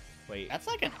 or... Wait. That's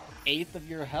like an 1/8 of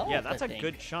your health, yeah, that's a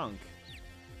good chunk.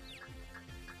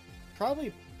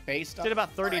 Probably based on... Did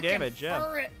about 30 damage,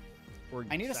 yeah.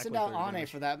 I need to send out Ane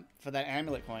for that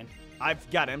amulet coin. I've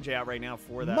got MJ out right now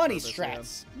for that Money purpose,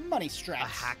 strats. yeah. Money A strats.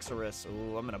 Haxorus.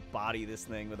 Ooh, I'm gonna body this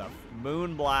thing with a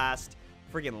Moon Blast.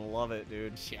 Freaking love it,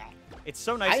 dude. Yeah. It's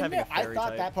so nice having a I fairy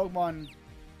thought type. that Pokemon...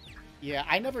 Yeah,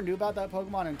 I never knew about that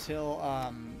Pokemon until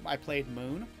I played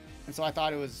Moon. And so I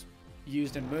thought it was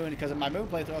used in Moon, because in my Moon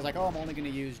playthrough, I was like, oh, I'm only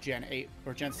going to use Gen 8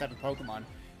 or Gen 7 Pokemon.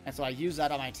 And so I used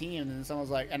that on my team, and then someone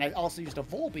was like... And I also used a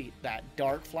Volbeat, that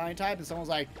dark flying type, and someone was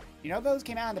like, you know, those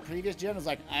came out in the previous gen? I was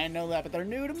like, I know that, but they're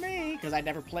new to me, because I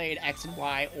never played X and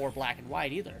Y or Black and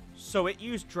White either. So it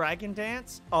used Dragon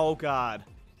Dance? Oh, God.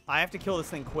 I have to kill this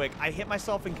thing quick. I hit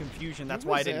myself in confusion. That's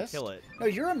why I didn't kill it. No,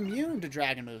 you're immune to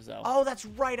dragon moves, though. Oh, that's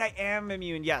right. I am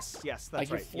immune. Yes, that's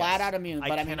like, right. You're flat out immune,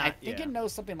 but I cannot, think it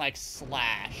knows something like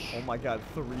Slash. Oh, my God.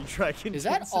 3 Dragon Is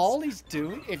that Dances. all he's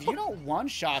doing? If you don't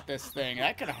one-shot this thing,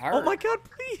 that could hurt. Oh, my God,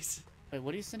 please. Wait,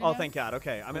 what are you sending Oh, out? thank God.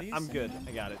 Okay, I'm good. out?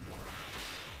 I got it.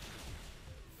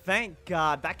 Thank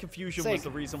God. That confusion was the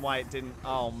reason why it didn't.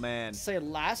 Oh, man. Say,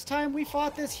 last time we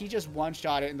fought this, he just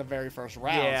one-shot it in the very first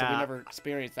round, so Yeah. we never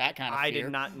experienced that kind of fear. I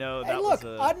did not know Hey, that look,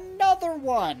 was a... another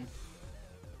one!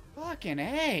 Fucking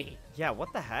A. Yeah,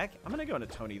 what the heck? I'm going to go into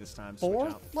Tony this time. Switch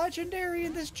Fourth out. legendary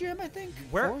in this gym, I think.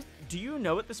 Where Fourth? do you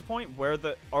know at this point where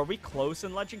the... Are we close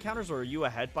in Legend Counters, or are you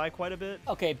ahead by quite a bit?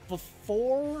 Okay,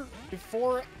 before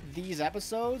these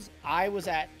episodes, I was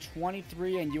at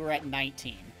 23 and you were at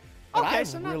 19. But Okay, I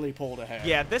so really pulled ahead.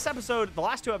 Yeah, this episode, the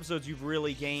last 2 episodes, you've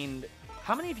really gained...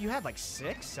 How many have you had? Like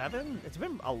 6, 7? It's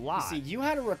been a lot. See, you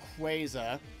had a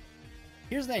Rayquaza.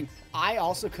 Here's the thing. I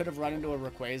also could have run into a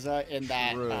Rayquaza in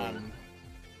that True.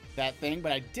 that thing,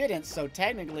 but I didn't, so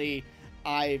technically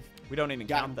I've We don't even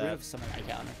gotten count rid that. of some of my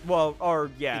counter. Well, or,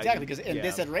 yeah. Exactly, because in yeah.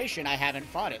 this iteration, I haven't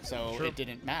fought it, so True. it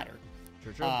didn't matter.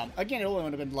 True. Again, it only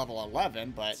would have been level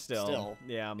 11, but still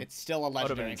yeah. it's still a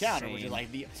Would've been legendary encounter, which is insane.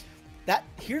 like the...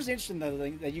 Here's the interesting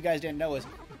thing that you guys didn't know is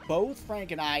both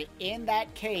Frank and I, in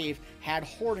that cave, had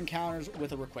horde encounters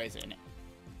with a Rayquaza in it.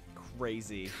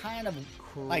 Crazy. Kind of,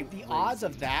 like, the odds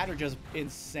of that are just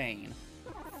insane.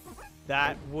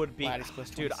 That would be...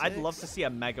 Platypus Dude, I'd 26. love to see a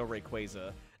Mega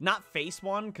Rayquaza. Not face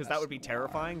one, because that would be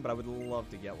terrifying, but I would love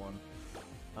to get one.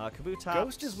 Kabutops.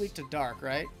 Ghost is weak to dark,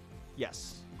 right?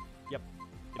 Yes. Yep.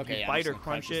 If Okay, you yeah, bite I'm or just gonna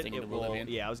crunch this it, thing it into will... oblivion.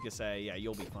 Yeah, I was going to say, yeah,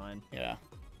 you'll be fine. Yeah.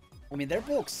 I mean, they're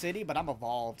Bulk City, but I'm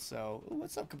evolved, so... Ooh,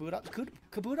 what's up, Kabutops?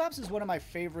 Kabutops is one of my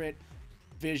favorite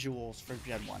visuals for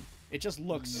Gen 1. It just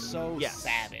looks so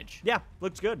savage. Yeah,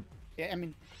 looks good. I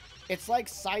mean, it's like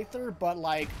Scyther, but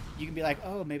like, you can be like,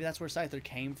 oh, maybe that's where Scyther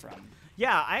came from.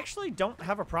 Yeah, I actually don't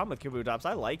have a problem with Kabutops.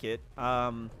 I like it.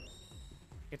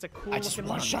 It's a cool I just looking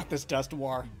one-shot this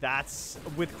Dusknoir. That's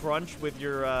with Crunch with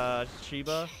your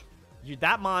Shiba.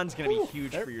 That mon's gonna be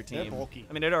huge for your They're team. bulky.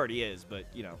 I mean, it already is, but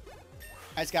you know.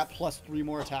 I just got +3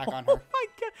 more attack on Oh her. my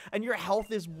God! And your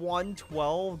health is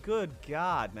 112. Good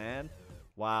God, man!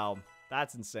 Wow,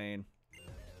 that's insane.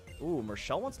 Ooh,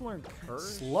 Marshall wants to learn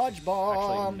Curse. Sludge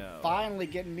Bomb. Actually, no. Finally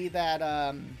getting me that. What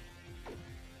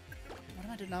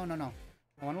am I doing? No.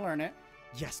 I want to learn it.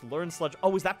 Yes, learn Sludge.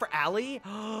 Oh, is that for Allie?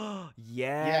 Yes.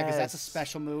 Yeah, because that's a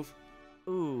special move.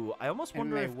 Ooh, I almost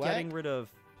wonder May if Wet. getting rid of.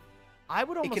 I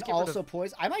would almost It can get rid also of.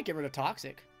 poison. I might get rid of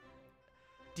Toxic.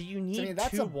 Do you need I mean,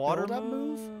 that's 2 a water build-up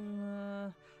moves?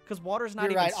 move. Because water's not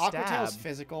You're even right. stab. Aqua Tail's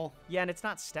physical. Yeah, and it's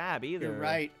not stab either. You're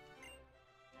right.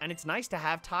 And it's nice to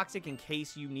have Toxic in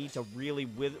case you need to really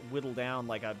whittle down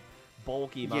like a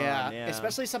bulky bomb. Yeah, Yeah,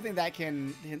 especially something that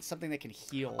can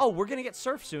heal. Oh, we're gonna get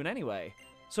Surf soon anyway,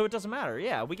 so it doesn't matter.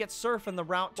 Yeah, we get Surf in the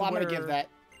route to well, I'm where... gonna give that.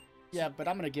 Yeah, but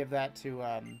I'm gonna give that to.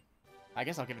 I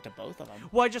guess I'll give it to both of them.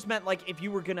 Well, I just meant like if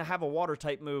you were gonna have a water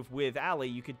type move with Allie,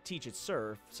 you could teach it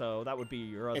Surf, so that would be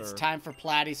your other. It's time for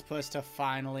Platypus to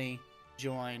finally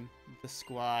join the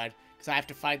squad because I have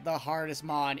to fight the hardest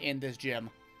mon in this gym.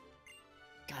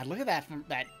 God, look at that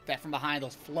from behind,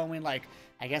 those flowing like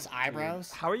I guess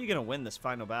eyebrows. How are you gonna win this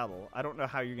final battle? I don't know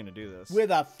how you're gonna do this.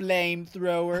 With a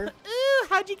flamethrower. Ooh,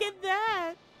 how'd you get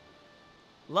that?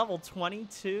 Level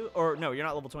 22, or no, you're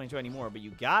not level 22 anymore, but you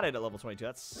got it at level 22.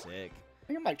 That's sick. I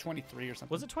think I'm like 23 or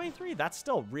something. Was it 23? That's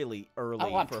still really early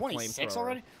Oh, I'm for a 26 flamethrower.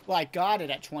 already? Well, I got it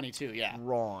at 22, yeah.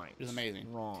 Right. It was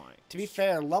amazing. Right. To be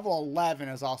fair, level 11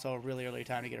 is also a really early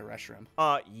time to get a restroom.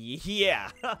 Yeah.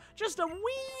 Just a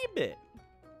wee bit.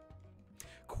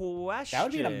 Question. That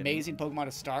would be an amazing Pokemon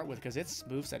to start with because its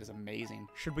moveset is amazing.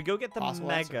 Should we go get the Possible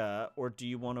Mega, or do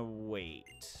you want to wait?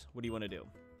 What do you want to do?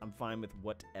 I'm fine with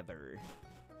whatever.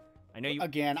 I know you...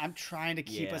 Again, I'm trying to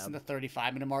keep us in the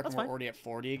 35-minute mark, That's and we're fine. already at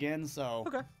 40 again, so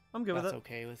Okay, I'm good with that's it.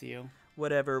 okay with you.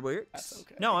 Whatever works. That's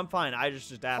okay. No, I'm fine. I just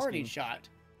Party asking. Shot.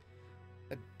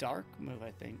 A dark move,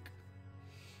 I think.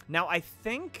 Now, I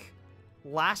think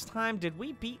last time, did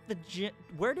we beat the gym?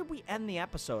 Where did we end the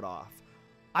episode off?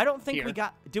 I don't think we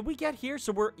got... Did we get here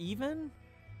so we're even?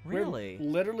 Really? We're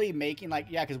literally making, like,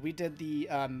 yeah, because we did the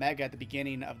mega at the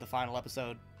beginning of the final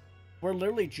episode. We're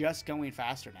literally just going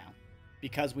faster now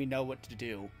because we know what to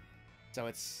do. So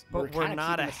it's... But we're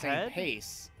not ahead? The same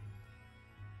pace.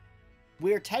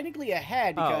 We're technically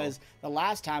ahead because the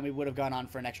last time we would have gone on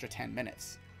for an extra 10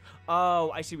 minutes.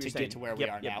 Oh, I see what you're saying. To get to where we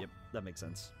are now. Yep. That makes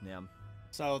sense. Yeah.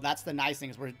 So that's the nice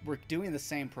thing is we're doing the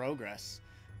same progress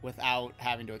without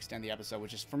having to extend the episode,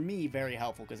 which is for me very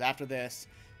helpful because after this,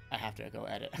 I have to go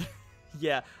edit.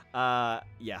 Yeah.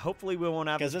 Yeah. Hopefully we won't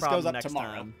have this problem goes up next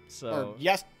tomorrow. time. So or,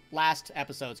 yes, last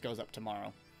episode's goes up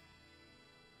tomorrow.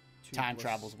 Time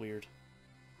travel's weird.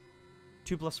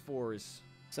 2 + 4 is.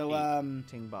 So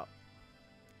Ting Bop.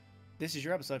 This is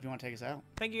your episode if you want to take us out.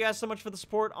 Thank you guys so much for the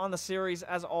support on the series.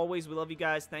 As always, we love you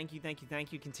guys. Thank you, thank you,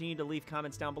 thank you. Continue to leave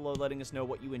comments down below letting us know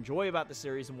what you enjoy about the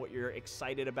series and what you're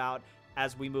excited about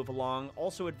as we move along.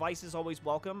 Also, advice is always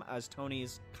welcome, as Tony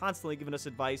is constantly giving us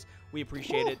advice. We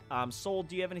appreciate it. Soul,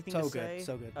 do you have anything to say?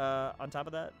 So good. On top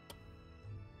of that?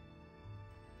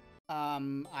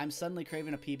 I'm suddenly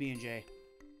craving a PB&J.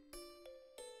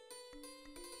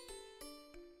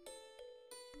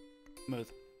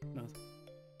 Smooth.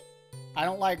 I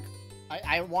don't like...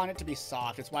 I want it to be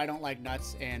soft. It's why I don't like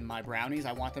nuts in my brownies.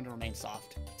 I want them to remain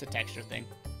soft. It's a texture thing.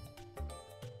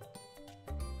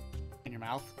 In your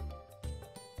mouth.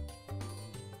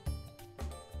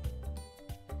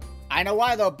 I know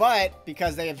why, though, but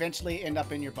because they eventually end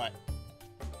up in your butt.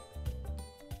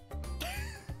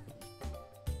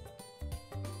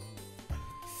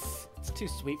 It's too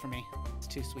sweet for me.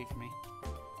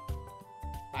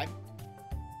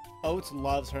 Oats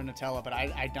loves her Nutella, but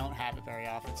I don't have it very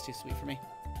often. It's too sweet for me.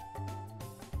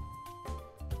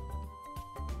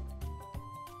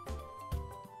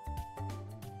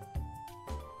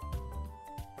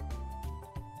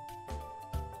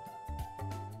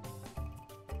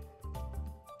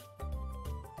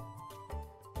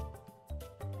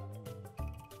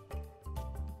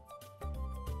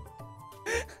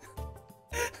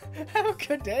 Have a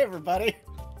good day, everybody.